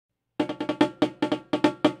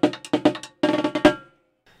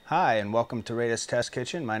Hi, and welcome to Rada's Test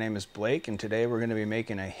Kitchen. My name is Blake, and today we're going to be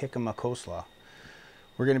making a jicama coleslaw.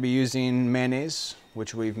 We're going to be using mayonnaise,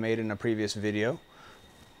 which we've made in a previous video.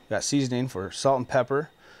 We've got seasoning for salt and pepper.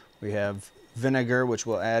 We have vinegar, which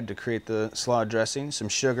we'll add to create the slaw dressing, some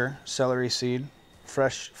sugar, celery seed,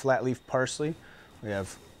 fresh flat leaf parsley. We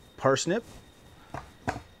have parsnip,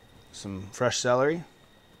 some fresh celery,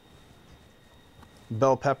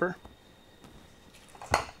 bell pepper,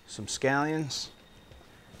 some scallions,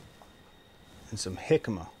 and some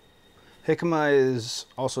jicama. Jicama is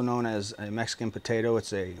also known as a Mexican potato.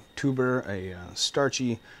 It's a tuber, a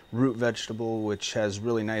starchy root vegetable, which has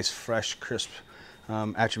really nice, fresh, crisp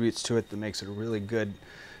attributes to it that makes it a really good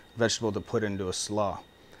vegetable to put into a slaw.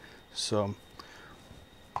 So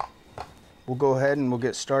we'll go ahead and we'll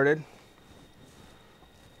get started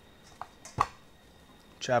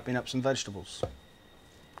chopping up some vegetables.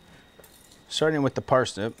 Starting with the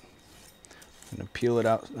parsnip. I'm going to peel it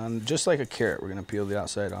out just like a carrot. We're going to peel the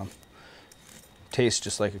outside off. Tastes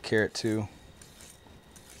just like a carrot too.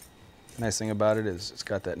 Nice thing about it is it's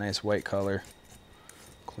got that nice white color.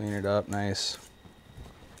 Clean it up nice.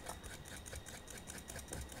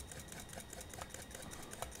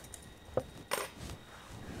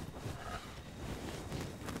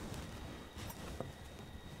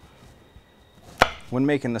 When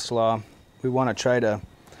making the slaw, we want to try to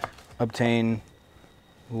obtain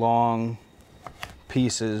long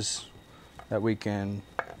pieces that we can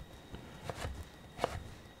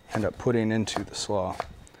end up putting into the slaw,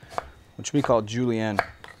 which we call julienne.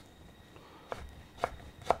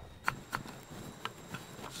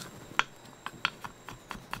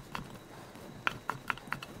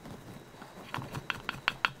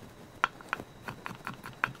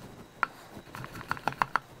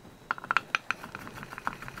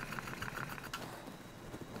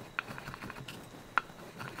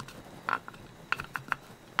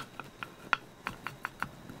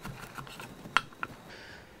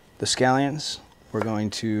 The scallions, we're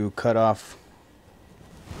going to cut off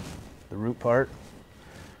the root part.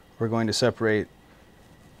 We're going to separate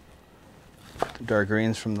the dark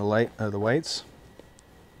greens from the whites.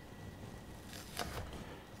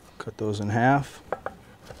 Cut those in half.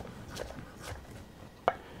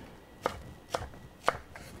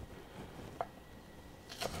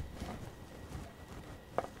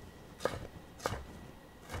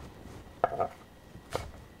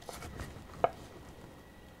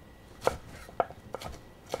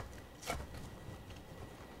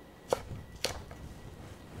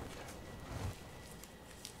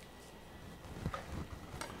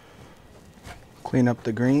 Clean up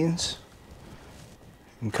the greens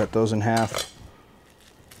and cut those in half.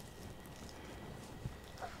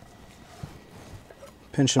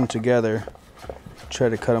 Pinch them together. Try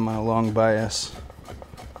to cut them on a long bias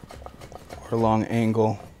or a long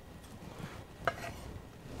angle.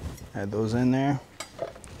 Add those in there.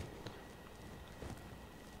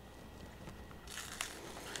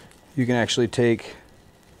 You can actually take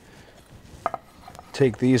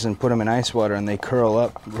these and put them in ice water and they curl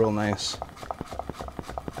up real nice.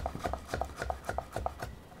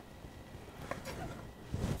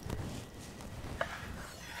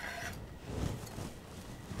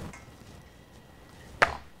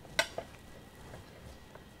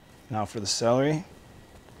 Now for the celery,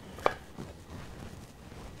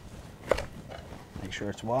 make sure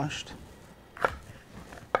it's washed.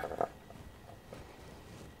 I'll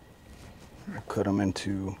cut them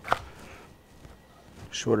into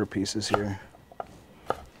shorter pieces here.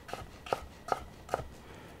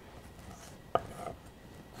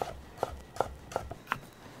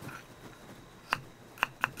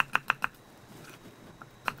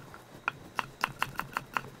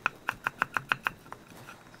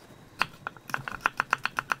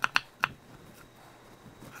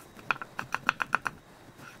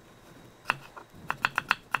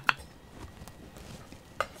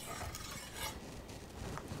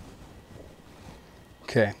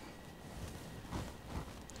 Okay,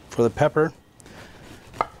 for the pepper,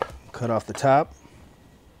 cut off the top.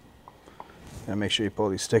 Gotta make sure you pull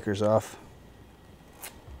these stickers off.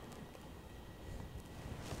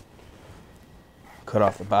 Cut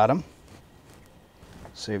off the bottom.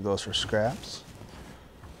 Save those for scraps.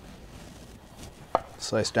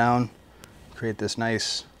 Slice down, create this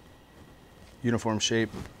nice uniform shape.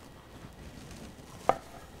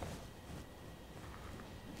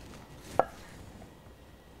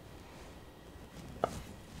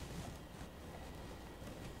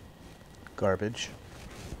 Garbage.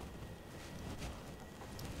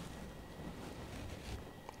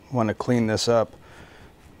 Want to clean this up,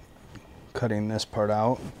 cutting this part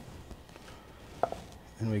out,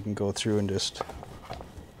 and we can go through and just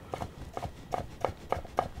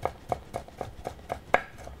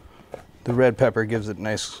The red pepper gives it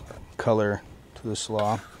nice color to the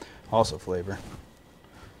slaw, also flavor.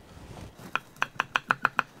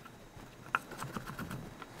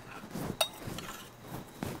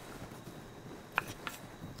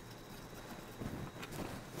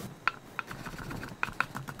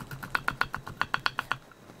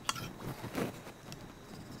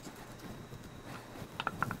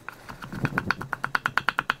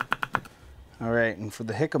 All right, and for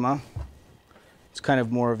the jicama, it's kind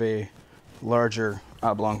of more of a larger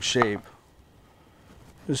oblong shape.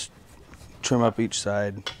 Just trim up each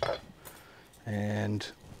side, and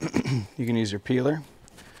you can use your peeler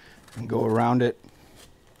and go around it,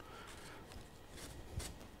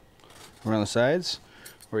 around the sides,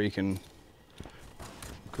 or you can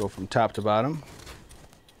go from top to bottom.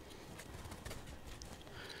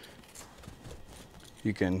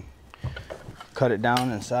 You can cut it down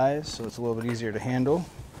in size so it's a little bit easier to handle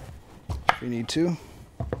if you need to.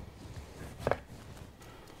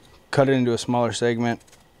 Cut it into a smaller segment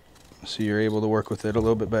so you're able to work with it a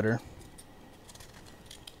little bit better.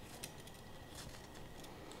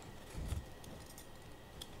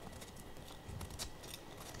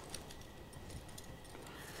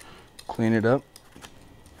 Clean it up,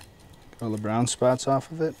 get all the brown spots off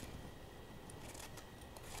of it.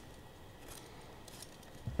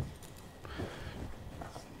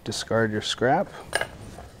 Discard your scrap.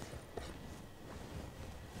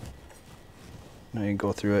 Now you can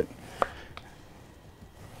go through it,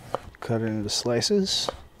 cut it into slices.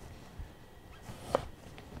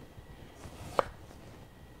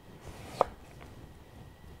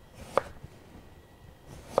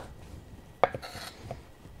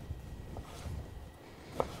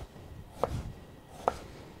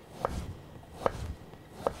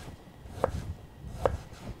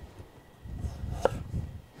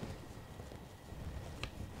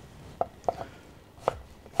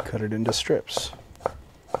 Cut it into strips.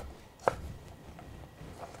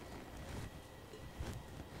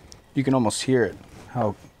 You can almost hear it,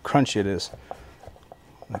 how crunchy it is.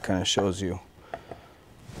 That kind of shows you.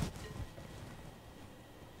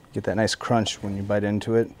 Get that nice crunch when you bite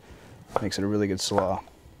into it. Makes it a really good slaw.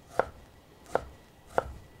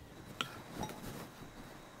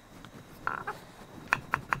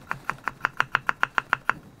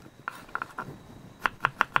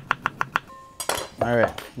 All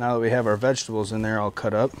right, now that we have our vegetables in there all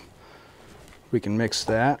cut up, we can mix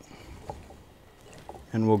that,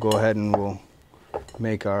 and we'll go ahead and we'll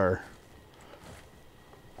make our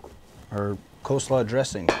coleslaw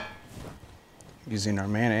dressing using our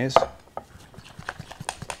mayonnaise.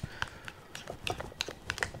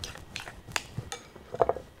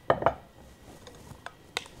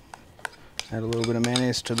 Add a little bit of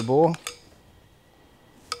mayonnaise to the bowl.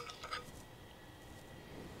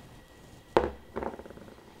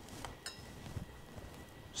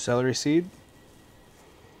 Celery seed.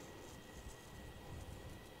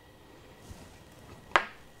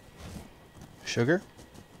 Sugar.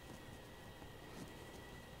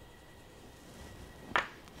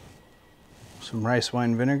 Some rice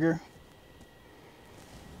wine vinegar.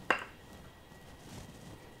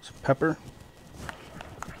 Some pepper.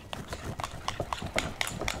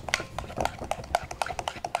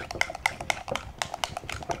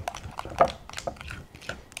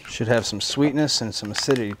 Should have some sweetness and some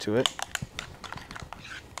acidity to it.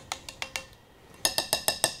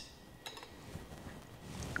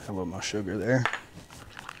 A little more sugar there.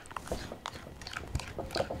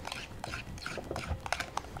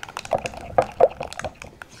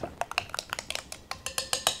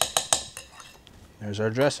 There's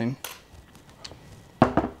our dressing.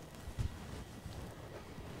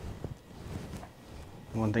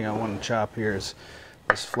 One thing I want to chop here is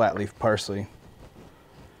this flat leaf parsley.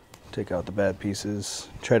 Take out the bad pieces.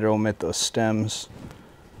 Try to omit those stems.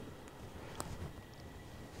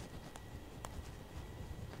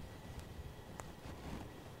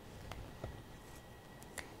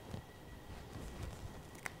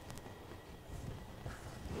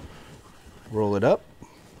 Roll it up.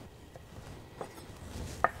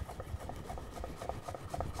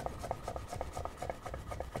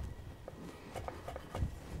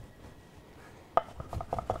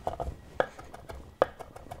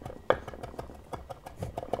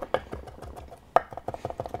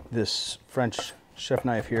 This French chef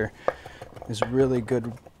knife here is really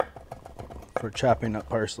good for chopping up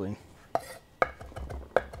parsley.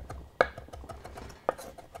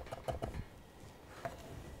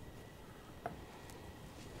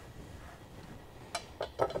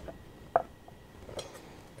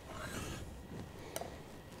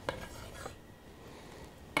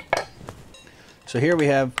 So here we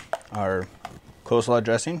have our coleslaw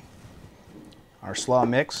dressing. our slaw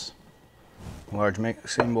mix, a large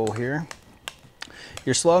mixing bowl here.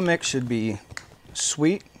 Your slaw mix should be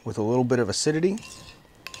sweet with a little bit of acidity.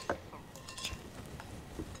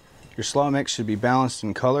 Your slaw mix should be balanced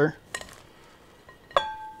in color.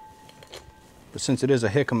 But since it is a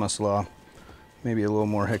Jicama slaw, maybe a little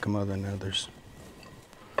more Jicama than others.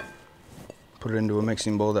 Put it into a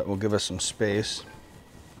mixing bowl that will give us some space.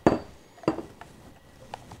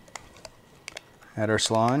 Add our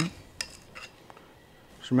slaw in.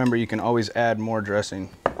 Just remember, you can always add more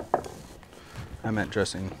dressing. I meant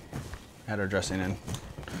dressing. Add our dressing in.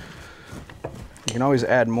 You can always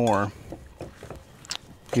add more.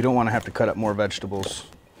 You don't want to have to cut up more vegetables.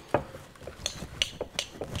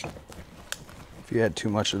 If you add too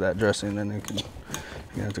much of that dressing, then you're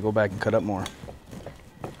gonna have to go back and cut up more.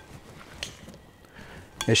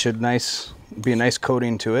 It should be a nice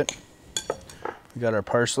coating to it. We got our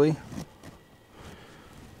parsley.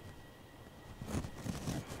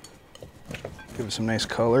 Give it some nice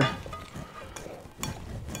color.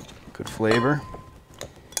 Good flavor.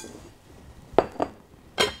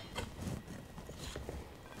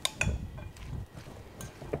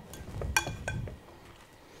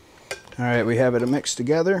 All right, we have it mixed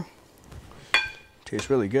together. Tastes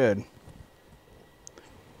really good.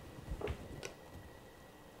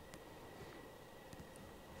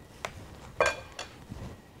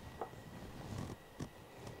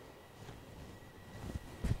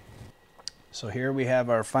 So here we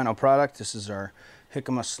have our final product. This is our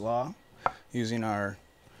Jicama Slaw, using our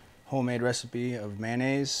homemade recipe of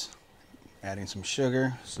mayonnaise, adding some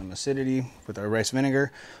sugar, some acidity with our rice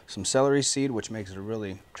vinegar, some celery seed, which makes it a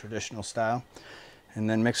really traditional style, and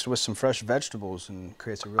then mixed with some fresh vegetables and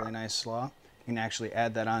creates a really nice slaw. You can actually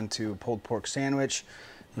add that onto a pulled pork sandwich.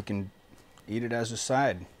 You can eat it as a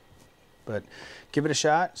side. But give it a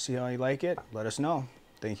shot, see how you like it, let us know.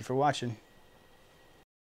 Thank you for watching.